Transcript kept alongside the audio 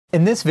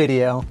In this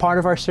video, part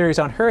of our series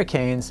on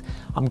hurricanes,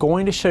 I'm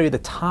going to show you the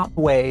top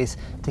ways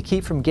to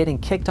keep from getting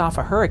kicked off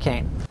a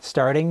hurricane,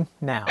 starting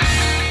now.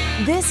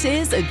 This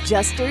is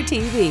Adjuster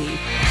TV.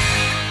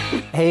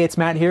 Hey, it's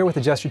Matt here with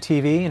Adjuster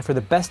TV, and for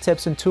the best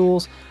tips and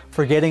tools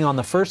for getting on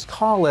the first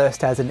call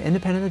list as an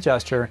independent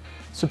adjuster,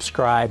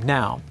 subscribe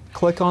now.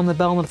 Click on the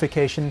bell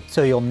notification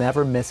so you'll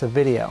never miss a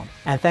video.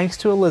 And thanks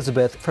to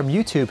Elizabeth from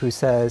YouTube who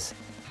says,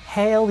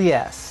 "Hail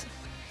yes.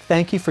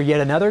 Thank you for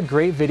yet another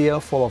great video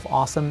full of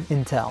awesome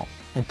intel."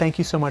 And thank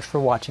you so much for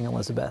watching,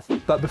 Elizabeth.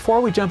 But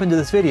before we jump into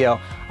this video,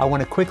 I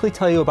want to quickly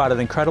tell you about an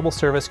incredible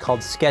service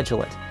called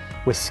Schedule It.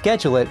 With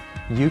Schedule It,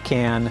 you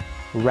can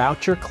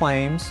route your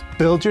claims,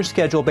 build your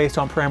schedule based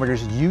on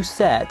parameters you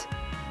set,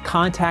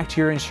 contact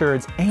your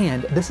insureds,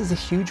 and this is a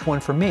huge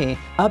one for me,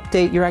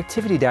 update your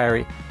activity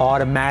diary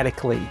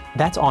automatically.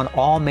 That's on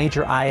all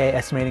major IA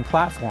estimating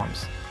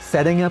platforms.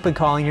 Setting up and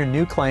calling your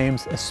new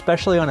claims,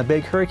 especially on a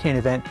big hurricane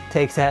event,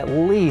 takes at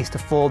least a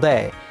full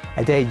day.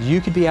 A day you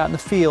could be out in the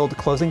field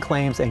closing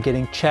claims and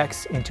getting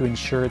checks into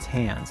insured's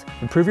hands.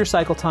 Improve your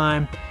cycle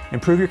time,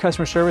 improve your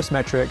customer service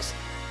metrics,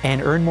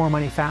 and earn more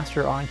money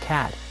faster on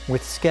CAT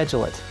with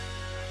Schedule It.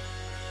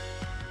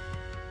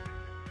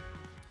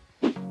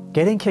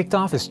 Getting kicked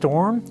off a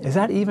storm? Is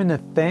that even a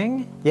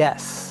thing?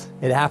 Yes,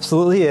 it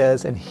absolutely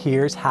is, and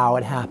here's how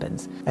it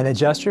happens. An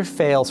adjuster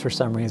fails for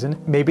some reason.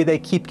 Maybe they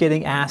keep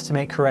getting asked to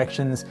make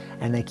corrections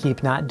and they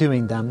keep not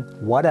doing them,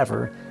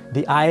 whatever.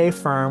 The IA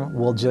firm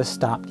will just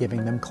stop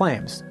giving them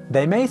claims.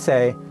 They may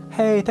say,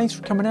 "Hey, thanks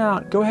for coming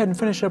out. Go ahead and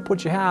finish up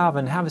what you have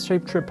and have a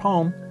safe trip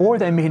home." Or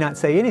they may not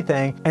say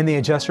anything and the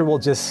adjuster will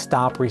just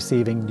stop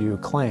receiving new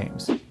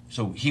claims.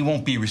 So he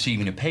won't be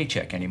receiving a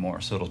paycheck anymore,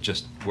 so it'll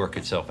just work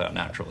itself out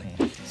naturally.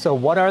 So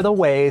what are the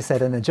ways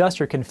that an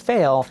adjuster can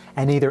fail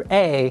and either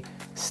A,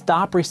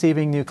 stop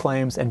receiving new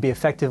claims and be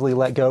effectively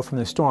let go from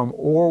the storm,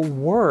 or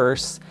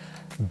worse,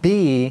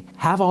 B,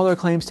 have all their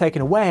claims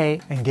taken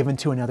away and given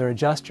to another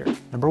adjuster?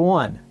 Number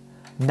one,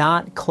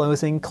 not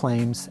closing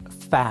claims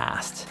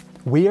fast.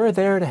 We are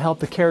there to help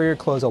the carrier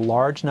close a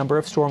large number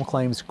of storm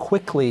claims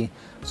quickly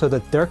so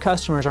that their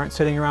customers aren't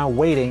sitting around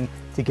waiting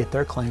to get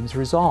their claims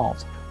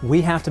resolved. We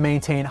have to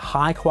maintain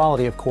high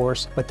quality, of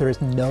course, but there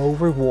is no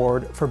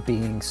reward for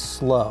being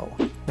slow.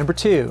 Number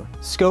two,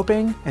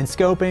 scoping and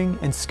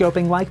scoping and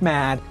scoping like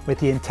mad with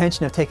the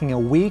intention of taking a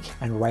week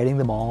and writing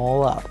them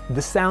all up.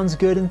 This sounds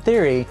good in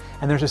theory,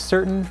 and there's a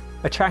certain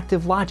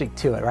attractive logic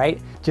to it, right?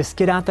 Just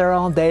get out there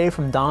all day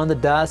from dawn to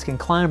dusk and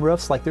climb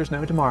roofs like there's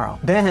no tomorrow.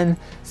 Then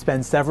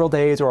spend several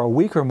days or a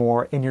week or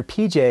more in your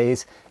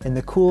PJs in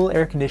the cool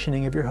air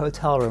conditioning of your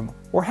hotel room.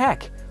 Or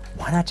heck,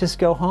 why not just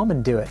go home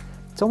and do it?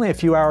 It's only a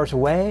few hours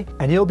away,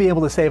 and you'll be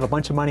able to save a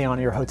bunch of money on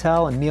your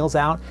hotel and meals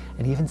out,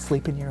 and even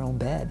sleep in your own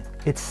bed.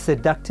 It's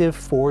seductive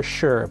for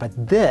sure, but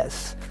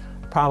this,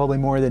 probably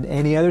more than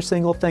any other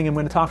single thing I'm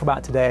going to talk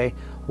about today,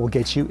 will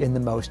get you in the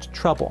most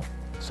trouble.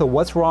 So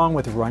what's wrong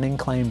with running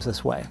claims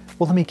this way?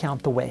 Well, let me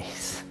count the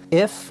ways.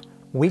 If,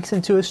 weeks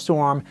into a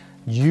storm,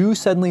 you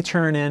suddenly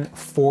turn in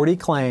 40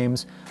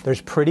 claims,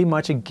 there's pretty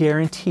much a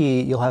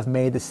guarantee you'll have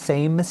made the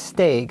same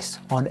mistakes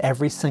on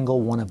every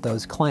single one of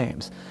those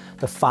claims.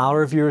 The file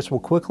reviewers will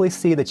quickly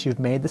see that you've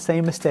made the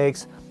same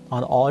mistakes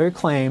on all your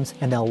claims,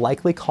 and they'll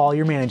likely call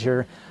your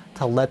manager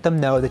to let them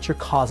know that you're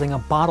causing a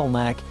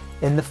bottleneck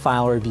in the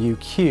file review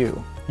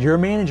queue. Your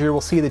manager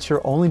will see that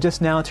you're only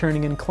just now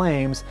turning in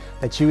claims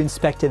that you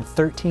inspected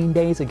 13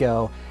 days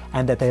ago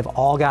and that they've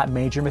all got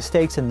major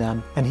mistakes in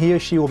them, and he or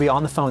she will be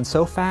on the phone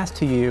so fast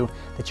to you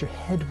that your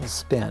head will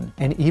spin.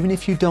 And even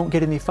if you don't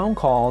get any phone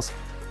calls,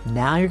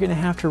 now you're going to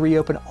have to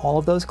reopen all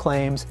of those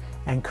claims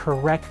and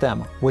correct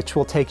them, which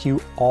will take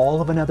you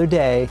all of another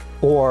day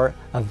or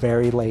a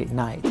very late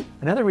night.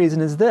 Another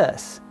reason is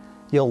this.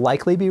 You'll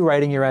likely be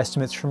writing your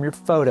estimates from your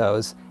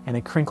photos and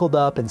a crinkled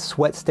up and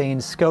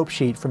sweat-stained scope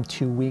sheet from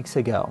 2 weeks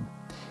ago.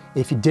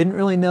 If you didn't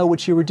really know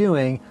what you were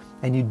doing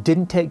and you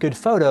didn't take good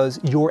photos,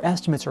 your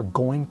estimates are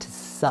going to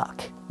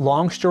suck.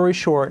 Long story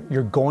short,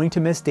 you're going to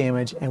miss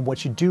damage, and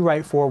what you do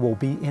write for will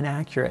be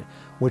inaccurate,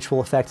 which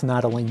will affect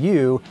not only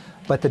you,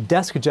 but the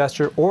desk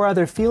adjuster or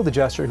other field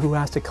adjuster who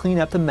has to clean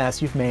up the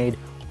mess you've made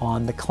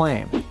on the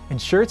claim.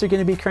 Insureds are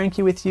going to be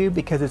cranky with you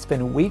because it's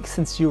been weeks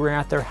since you were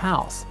at their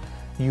house.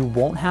 You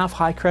won't have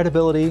high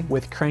credibility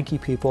with cranky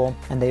people,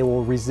 and they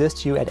will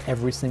resist you at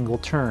every single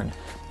turn,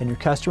 and your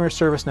customer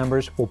service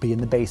numbers will be in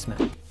the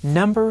basement.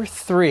 Number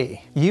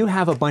three, you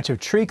have a bunch of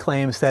tree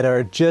claims that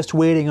are just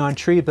waiting on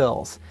tree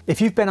bills. If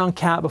you've been on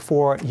CAT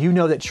before, you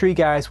know that tree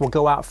guys will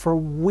go out for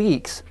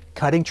weeks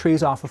cutting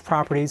trees off of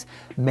properties,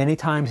 many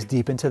times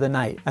deep into the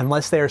night.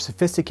 Unless they are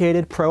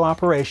sophisticated pro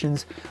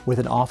operations with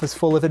an office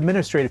full of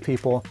administrative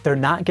people, they're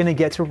not going to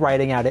get to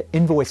writing out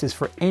invoices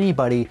for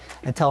anybody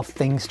until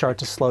things start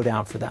to slow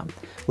down for them,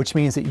 which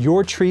means that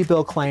your tree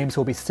bill claims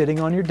will be sitting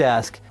on your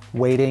desk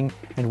waiting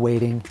and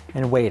waiting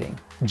and waiting.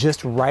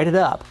 Just write it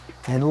up,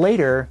 and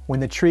later,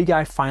 when the tree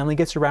guy finally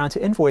gets around to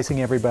invoicing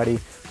everybody,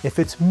 if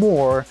it's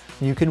more,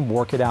 you can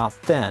work it out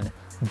then.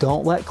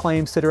 Don't let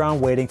claims sit around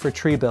waiting for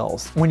tree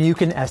bills when you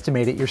can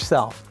estimate it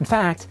yourself. In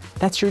fact,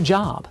 that's your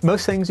job.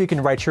 Most things you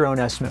can write your own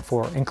estimate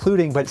for,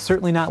 including but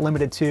certainly not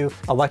limited to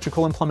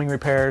electrical and plumbing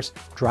repairs,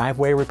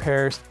 driveway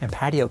repairs, and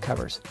patio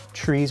covers.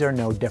 Trees are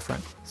no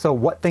different. So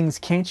what things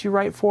can't you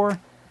write for?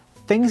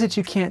 Things that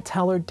you can't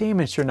tell are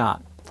damaged or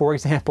not. For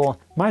example,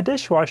 my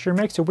dishwasher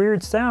makes a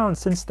weird sound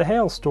since the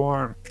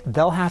hailstorm.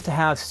 They'll have to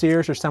have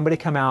Sears or somebody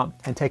come out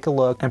and take a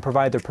look and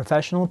provide their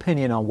professional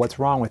opinion on what's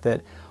wrong with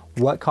it,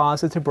 what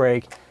caused it to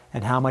break,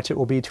 and how much it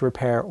will be to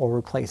repair or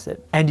replace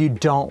it. And you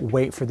don't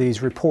wait for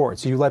these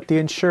reports. You let the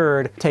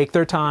insured take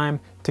their time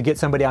to get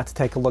somebody out to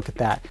take a look at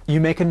that. You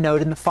make a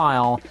note in the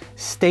file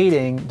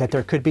stating that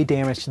there could be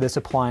damage to this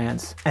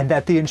appliance and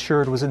that the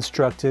insured was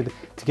instructed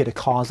to get a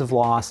cause of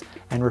loss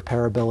and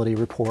repairability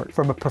report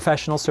from a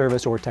professional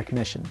service or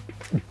technician.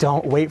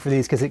 Don't wait for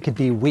these because it could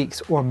be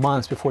weeks or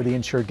months before the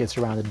insured gets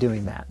around to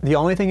doing that. The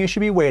only thing you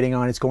should be waiting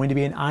on is going to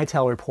be an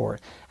ITEL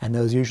report, and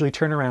those usually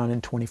turn around in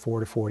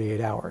 24 to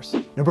 48 hours.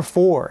 Number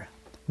 4,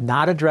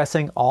 not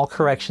addressing all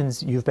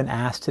corrections you've been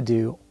asked to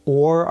do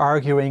or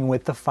arguing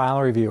with the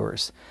file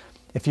reviewers.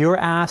 If you're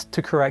asked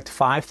to correct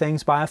 5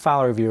 things by a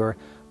file reviewer,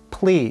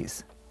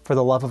 please, for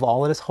the love of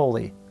all that is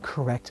holy,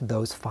 correct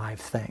those 5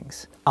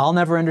 things. I'll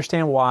never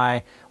understand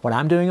why, when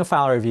I'm doing a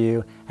file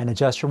review, an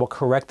adjuster will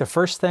correct the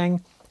first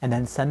thing and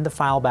then send the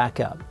file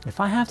back up. If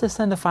I have to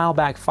send the file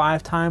back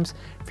 5 times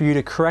for you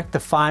to correct the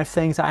 5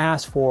 things I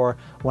asked for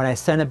when I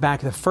send it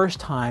back the first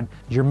time,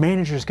 your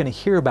manager's gonna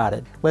hear about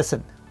it.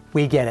 Listen,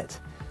 we get it.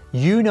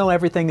 You know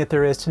everything that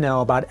there is to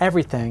know about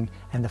everything,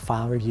 and the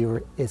file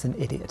reviewer is an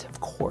idiot, of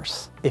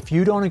course. If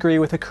you don't agree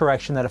with a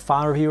correction that a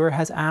file reviewer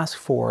has asked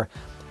for,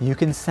 you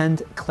can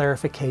send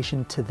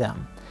clarification to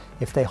them.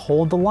 If they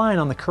hold the line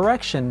on the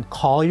correction,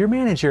 call your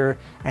manager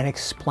and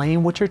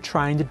explain what you're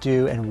trying to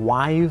do and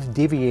why you've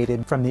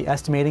deviated from the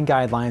estimating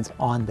guidelines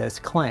on this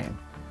claim.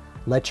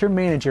 Let your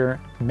manager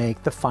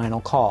make the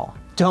final call.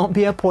 Don't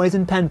be a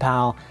poison pen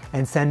pal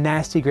and send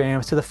nasty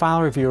grams to the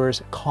file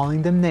reviewers,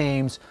 calling them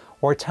names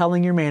or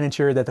telling your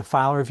manager that the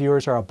file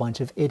reviewers are a bunch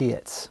of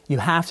idiots. You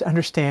have to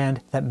understand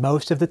that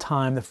most of the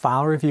time the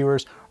file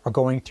reviewers are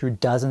going through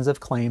dozens of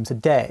claims a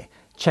day,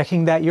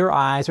 checking that your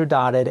I's are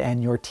dotted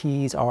and your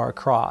T's are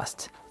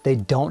crossed. They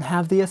don't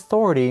have the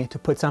authority to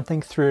put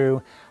something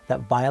through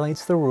that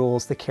violates the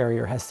rules the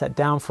carrier has set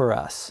down for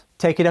us.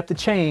 Take it up the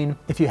chain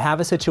if you have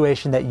a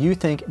situation that you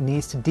think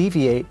needs to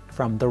deviate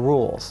from the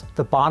rules.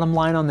 The bottom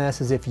line on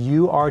this is if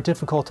you are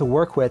difficult to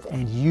work with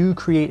and you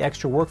create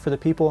extra work for the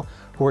people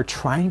who are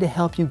trying to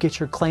help you get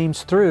your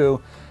claims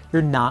through,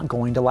 you're not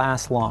going to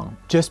last long.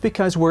 Just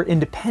because we're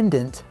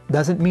independent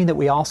doesn't mean that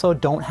we also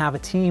don't have a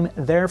team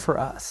there for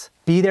us.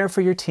 Be there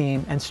for your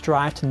team and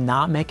strive to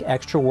not make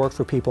extra work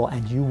for people,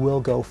 and you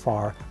will go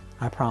far,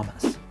 I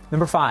promise.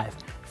 Number 5,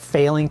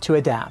 failing to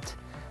adapt.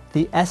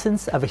 The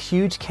essence of a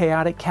huge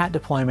chaotic CAT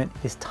deployment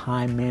is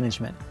time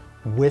management,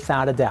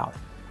 without a doubt.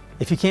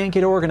 If you can't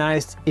get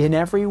organized in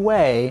every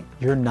way,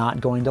 you're not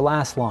going to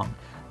last long.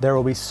 There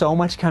will be so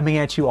much coming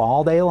at you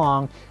all day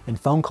long in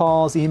phone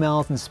calls,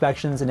 emails,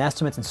 inspections, and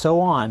estimates, and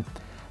so on,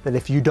 that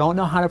if you don't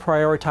know how to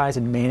prioritize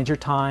and manage your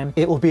time,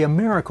 it will be a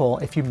miracle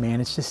if you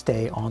manage to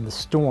stay on the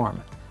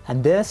storm.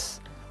 And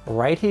this,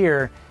 right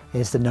here,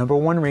 is the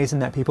 #1 reason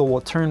that people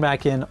will turn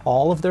back in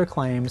all of their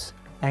claims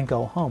and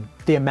go home.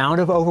 The amount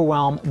of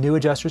overwhelm new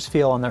adjusters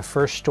feel on their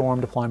first storm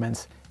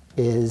deployments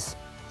is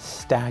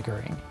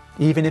staggering,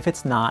 even if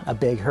it's not a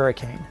big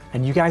hurricane.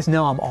 And you guys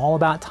know I'm all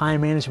about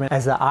time management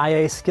as the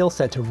IA skill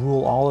set to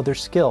rule all other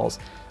skills.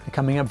 And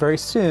coming up very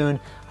soon,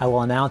 I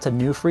will announce a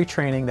new free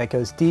training that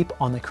goes deep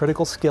on the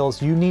critical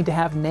skills you need to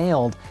have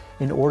nailed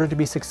in order to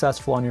be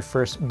successful on your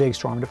first big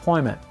storm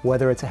deployment,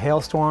 whether it's a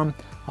hailstorm,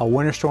 a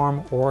winter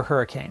storm, or a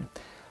hurricane.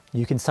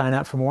 You can sign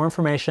up for more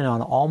information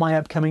on all my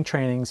upcoming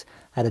trainings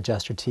at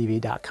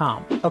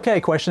adjustertv.com.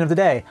 Okay, question of the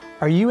day.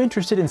 Are you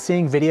interested in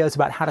seeing videos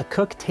about how to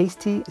cook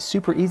tasty,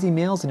 super easy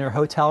meals in your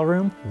hotel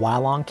room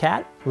while on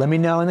CAT? Let me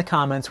know in the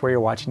comments where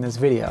you're watching this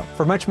video.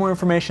 For much more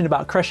information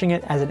about crushing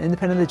it as an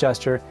independent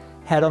adjuster,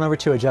 head on over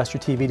to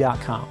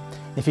adjustertv.com.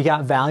 If you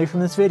got value from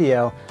this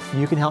video,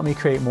 you can help me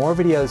create more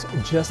videos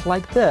just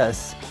like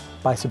this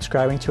by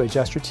subscribing to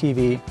Adjuster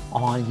TV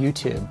on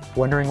YouTube.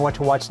 Wondering what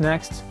to watch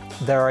next?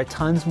 There are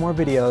tons more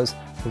videos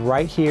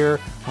right here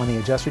on the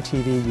Adjuster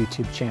TV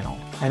YouTube channel.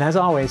 And as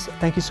always,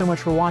 thank you so much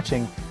for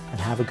watching and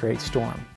have a great storm.